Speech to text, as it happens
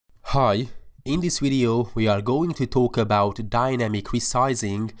Hi, in this video we are going to talk about dynamic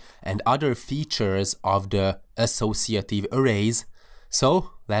resizing and other features of the associative arrays.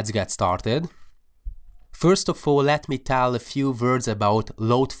 So let's get started. First of all, let me tell a few words about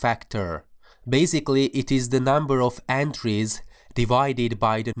load factor. Basically, it is the number of entries divided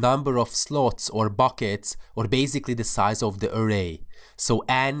by the number of slots or buckets, or basically the size of the array. So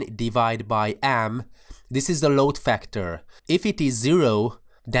n divided by m, this is the load factor. If it is 0,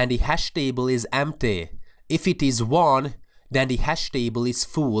 then the hash table is empty. If it is 1, then the hash table is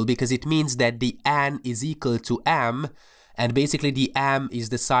full, because it means that the n is equal to m, and basically the m is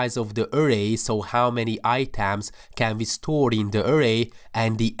the size of the array, so how many items can we store in the array,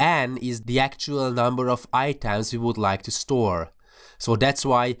 and the n is the actual number of items we would like to store. So that's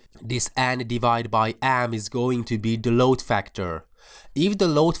why this n divided by m is going to be the load factor. If the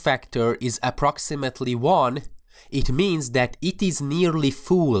load factor is approximately 1, it means that it is nearly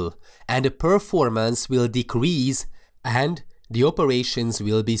full and the performance will decrease and the operations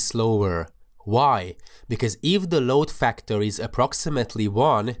will be slower. Why? Because if the load factor is approximately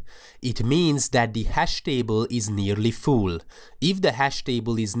 1, it means that the hash table is nearly full. If the hash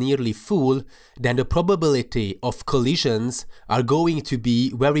table is nearly full, then the probability of collisions are going to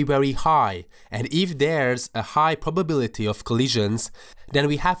be very high. And if there's a high probability of collisions, then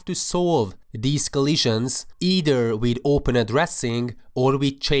we have to solve these collisions either with open addressing or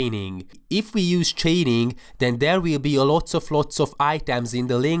with chaining. If we use chaining, then there will be lots of items in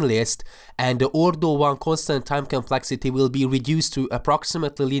the linked list, and the order 1 constant time complexity will be reduced to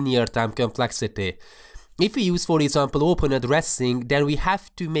approximately linear time complexity. If we use, for example, open addressing, then we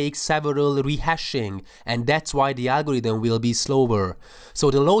have to make several rehashing, and that's why the algorithm will be slower. So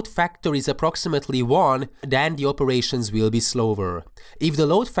the load factor is approximately 1, then the operations will be slower. If the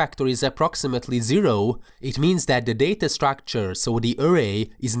load factor is approximately 0, it means that the data structure, so the array,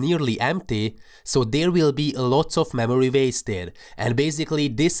 is nearly empty, so there will be lots of memory wasted. And basically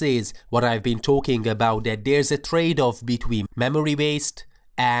this is what I've been talking about, that there's a trade-off between memory waste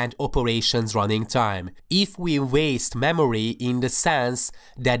and operations running time. If we waste memory in the sense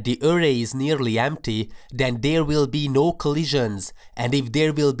that the array is nearly empty, then there will be no collisions. And if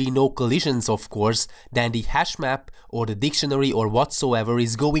there will be no collisions, of course, then the hash map or the dictionary or whatsoever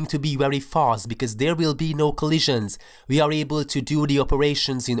is going to be very fast, because there will be no collisions. We are able to do the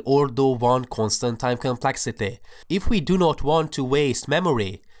operations in order 1 constant time complexity. If we do not want to waste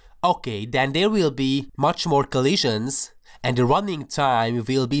memory, okay, then there will be much more collisions, and the running time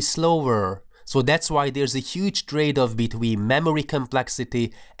will be slower. So that's why there's a huge trade-off between memory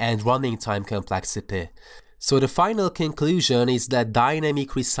complexity and running time complexity. So the final conclusion is that dynamic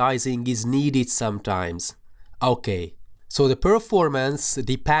resizing is needed sometimes. Okay, so the performance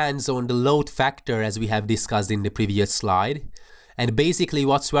depends on the load factor, as we have discussed in the previous slide. And basically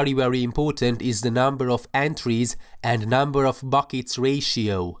what's very important is the number of entries and number of buckets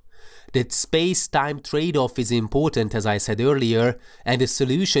ratio. The space-time trade-off is important, as I said earlier, and the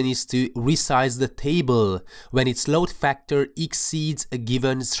solution is to resize the table when its load factor exceeds a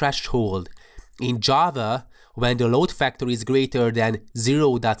given threshold. In Java, when the load factor is greater than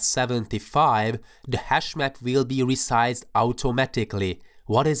 0.75, the hash map will be resized automatically.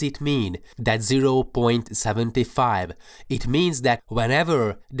 What does it mean, that 0.75? It means that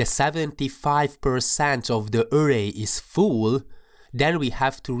whenever the 75% of the array is full, then we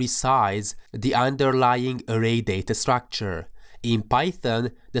have to resize the underlying array data structure. In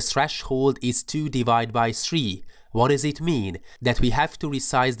Python, the threshold is 2 divided by 3. What does it mean? That we have to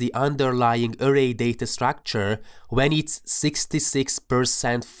resize the underlying array data structure when it's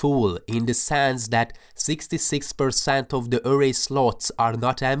 66% full, in the sense that 66% of the array slots are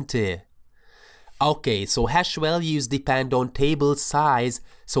not empty. Okay, so hash values depend on table size,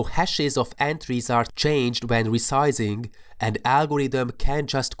 so hashes of entries are changed when resizing, and algorithm can't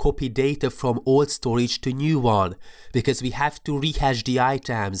just copy data from old storage to new one, because we have to rehash the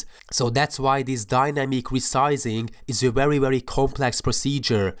items. So that's why this dynamic resizing is a very complex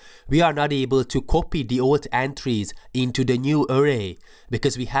procedure. We are not able to copy the old entries into the new array,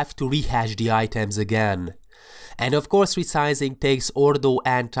 because we have to rehash the items again. And of course resizing takes order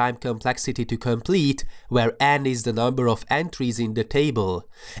n time complexity to complete, where n is the number of entries in the table.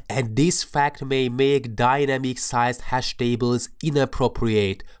 And this fact may make dynamic sized hash tables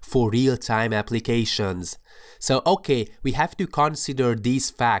inappropriate for real-time applications. So okay, we have to consider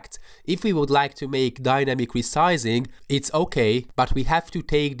these facts. If we would like to make dynamic resizing, it's okay, but we have to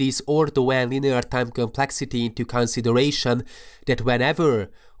take this order n linear time complexity into consideration, that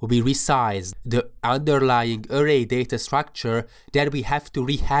whenever we resize the underlying array data structure, then we have to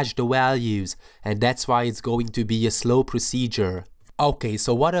rehash the values, and that's why it's going to be a slow procedure. Okay,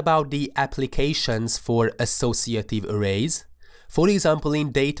 so what about the applications for associative arrays? For example,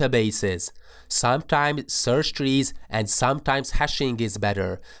 in databases, sometimes search trees and sometimes hashing is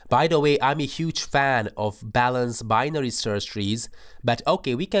better. By the way, I'm a huge fan of balanced binary search trees, but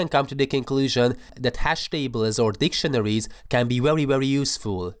okay, we can come to the conclusion that hash tables or dictionaries can be very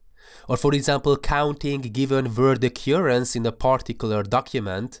useful. Or for example, counting given word occurrence in a particular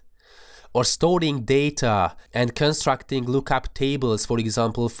document, or storing data and constructing lookup tables, for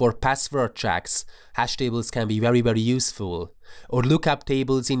example, for password checks. Hash tables can be very useful. Or lookup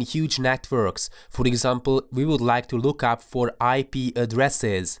tables in huge networks. For example, we would like to look up for IP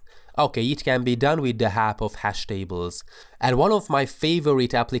addresses. Okay, it can be done with the help of hash tables. And one of my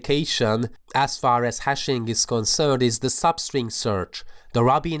favorite applications as far as hashing is concerned is the substring search. The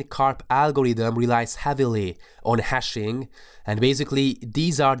Rabin-Karp algorithm relies heavily on hashing, and basically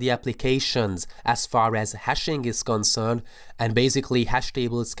these are the applications as far as hashing is concerned, and basically hash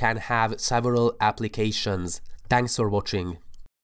tables can have several applications. Thanks for watching.